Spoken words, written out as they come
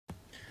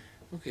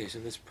Okay, so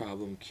in this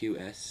problem,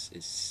 QS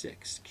is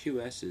 6.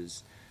 QS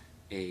is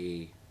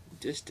a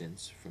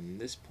distance from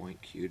this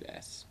point Q to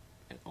S,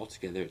 and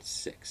altogether it's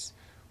 6,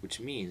 which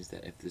means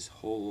that if this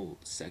whole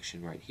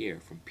section right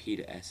here from P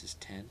to S is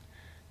 10,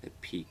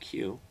 that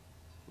PQ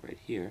right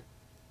here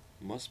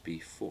must be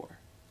 4.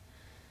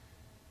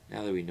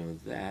 Now that we know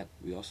that,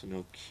 we also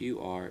know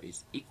QR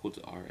is equal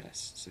to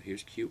RS. So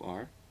here's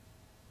QR,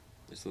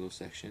 this little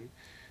section,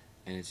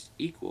 and it's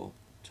equal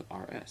to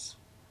RS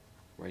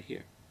right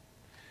here.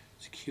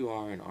 So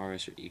QR and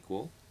RS are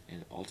equal,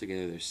 and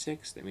altogether they're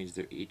 6. That means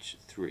they're each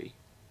 3.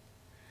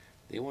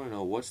 They want to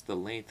know what's the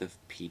length of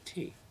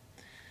PT.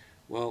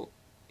 Well,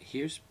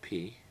 here's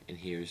P and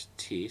here's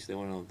T, so they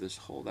want to know this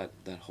whole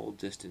that whole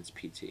distance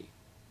PT.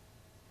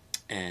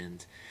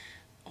 And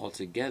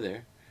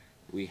altogether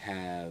we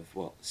have,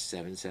 well,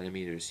 7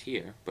 centimeters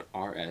here, but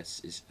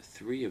RS is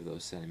 3 of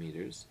those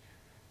centimeters.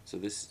 So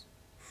this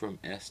from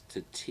S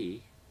to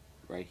T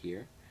right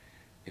here.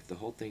 If the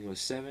whole thing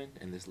was 7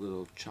 and this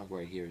little chunk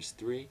right here is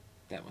 3,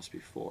 that must be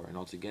 4. And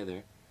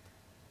altogether,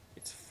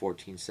 it's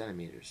 14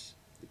 centimeters.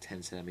 The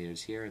 10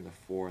 centimeters here and the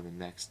 4 in the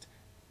next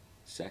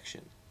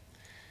section.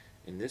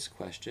 In this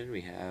question,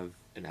 we have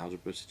an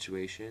algebra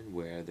situation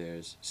where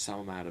there's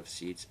some amount of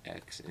seats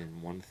X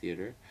in one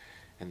theater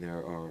and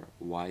there are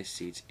Y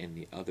seats in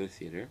the other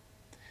theater.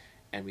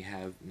 And we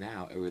have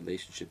now a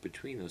relationship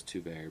between those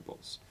two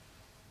variables.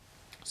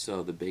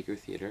 So the Baker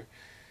Theater,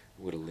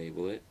 I'm going to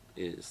label it,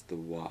 is the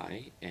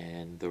Y,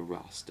 and the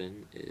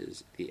Ralston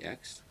is the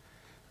X.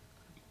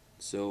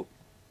 So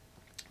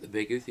the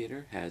Baker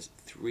Theater has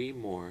 3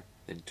 more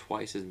than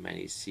twice as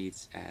many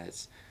seats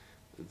as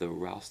the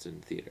Ralston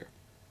Theater,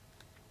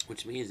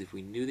 which means if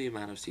we knew the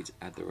amount of seats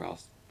at the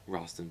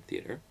Ralston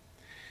Theater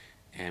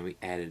and we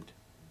added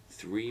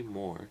 3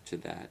 more to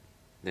that,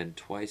 then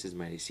twice as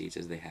many seats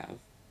as they have,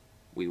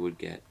 we would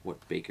get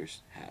what Baker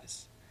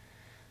has.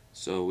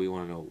 So we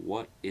want to know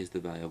what is the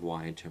value of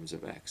Y in terms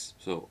of X.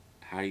 So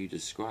how do you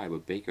describe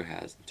what Baker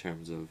has in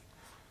terms of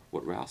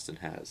what Ralston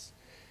has?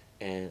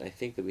 And I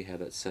think that we have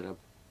that set up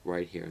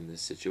right here in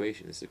this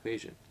situation, this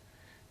equation.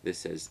 This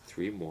says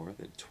 3 more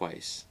than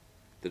twice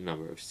the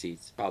number of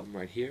seats. Problem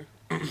right here,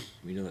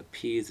 we know that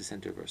P is the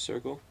center of our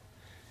circle,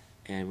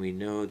 and we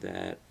know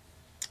that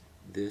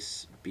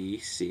this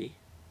BC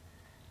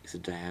is the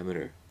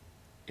diameter,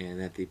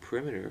 and that the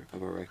perimeter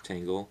of our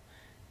rectangle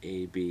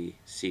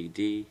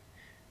ABCD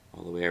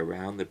all the way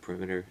around the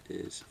perimeter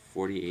is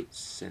 48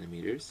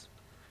 centimeters.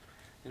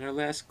 And our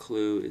last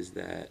clue is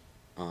that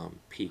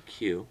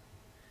PQ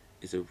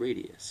is a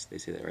radius. They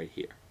say that right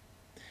here.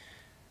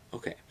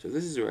 Okay, so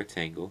this is a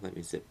rectangle. That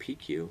means that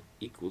PQ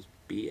equals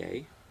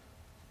BA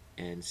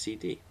and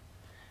CD.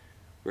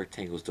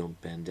 Rectangles don't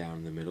bend down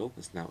in the middle.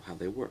 That's not how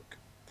they work.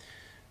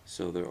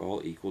 So they're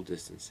all equal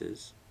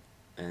distances.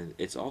 And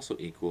it's also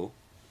equal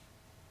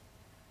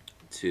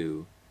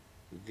to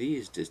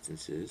these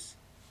distances.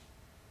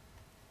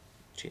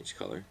 Change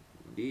color.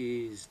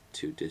 These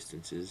 2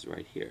 distances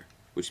right here,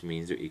 which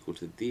means they're equal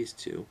to these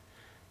 2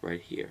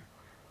 right here.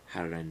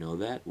 How did I know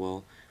that?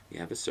 Well, we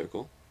have a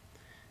circle,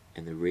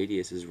 and the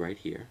radius is right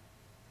here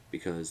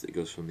because it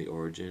goes from the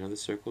origin of the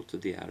circle to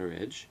the outer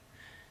edge,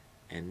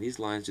 and these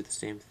lines do the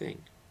same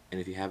thing. And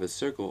if you have a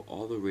circle,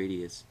 all the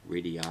radii,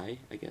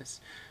 I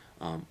guess,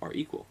 are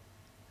equal.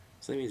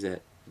 So that means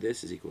that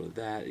this is equal to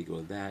that,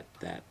 equal to that,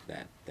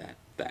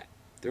 that.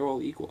 They're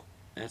all equal,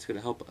 and that's going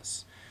to help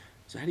us.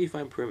 So how do you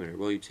find perimeter?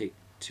 Well, you take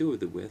 2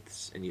 of the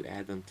widths and you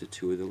add them to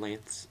 2 of the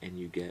lengths, and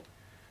you get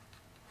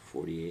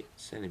 48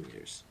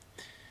 centimeters.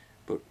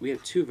 But we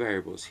have 2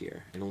 variables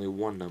here and only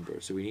 1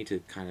 number, so we need to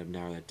kind of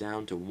narrow that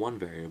down to 1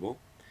 variable,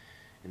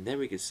 and then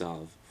we can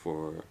solve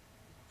for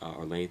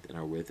our length and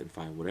our width and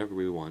find whatever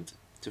we want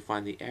to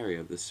find the area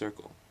of this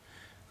circle,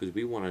 because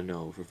we want to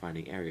know, for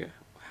finding area,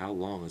 how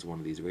long is one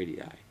of these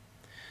radii.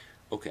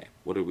 Okay,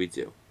 what do we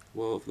do?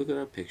 Well, if we look at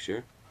our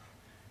picture,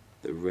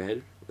 the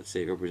red, let's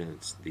say,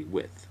 represents the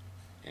width,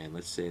 and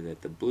let's say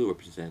that the blue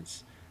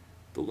represents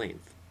the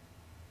length.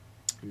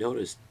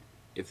 Notice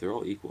if they're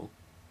all equal,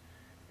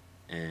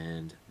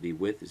 and the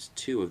width is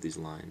 2 of these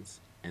lines,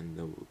 and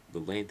the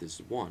length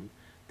is 1,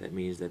 that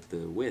means that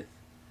the width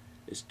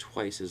is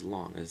twice as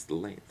long as the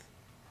length.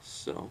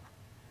 So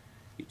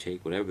you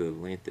take whatever the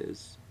length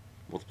is,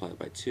 multiply it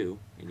by 2,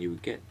 and you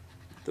would get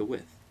the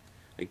width.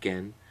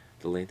 Again,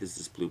 the length is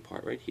this blue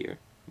part right here.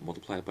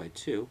 Multiply it by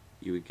 2,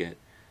 you would get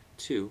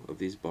 2 of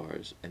these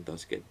bars, and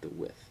thus get the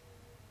width.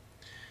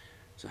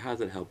 So how does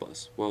that help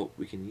us? Well,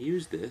 we can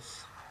use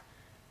this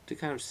to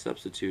kind of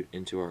substitute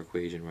into our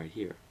equation right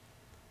here.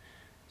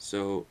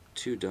 So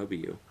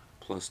 2W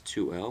plus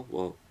 2L,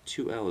 well,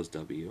 2L is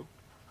W,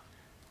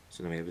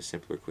 so now we have a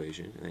simpler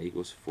equation, and that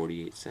equals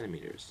 48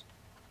 centimeters.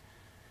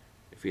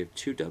 If we have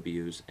 2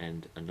 W's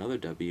and another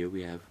W,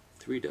 we have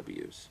 3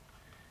 W's,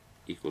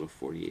 equal to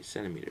 48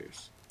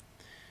 centimeters.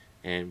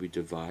 And we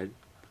divide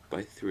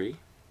by 3.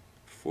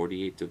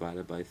 48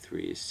 divided by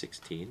 3 is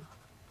 16.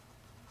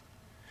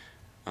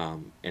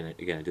 And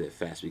again, I did it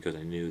fast because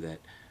I knew that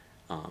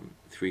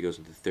 3 goes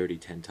into 30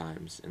 10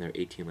 times, and there are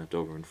 18 left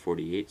over in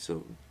 48,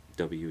 so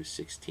W is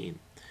 16.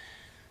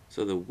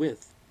 So the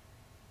width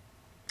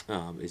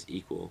is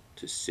equal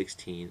to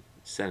 16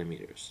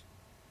 centimeters.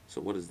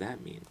 So what does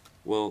that mean?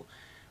 Well,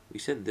 we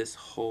said this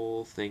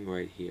whole thing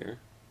right here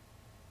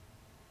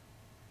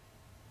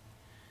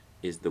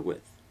is the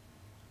width.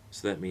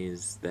 So that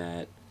means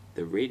that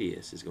the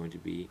radius is going to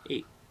be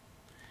 8,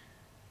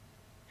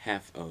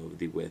 half of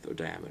the width or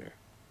diameter,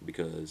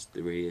 because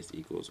the radius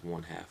equals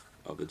 1/2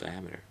 of the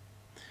diameter.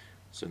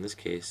 So in this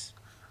case,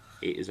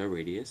 8 is our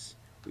radius.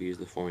 We use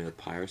the formula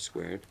pi r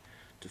squared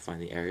to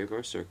find the area of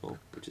our circle,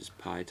 which is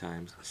pi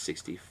times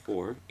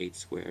 64, 8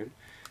 squared.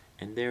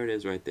 And there it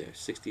is right there,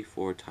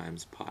 64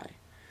 times pi.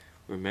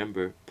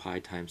 Remember, pi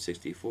times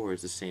 64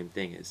 is the same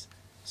thing as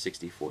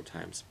 64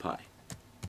 times pi.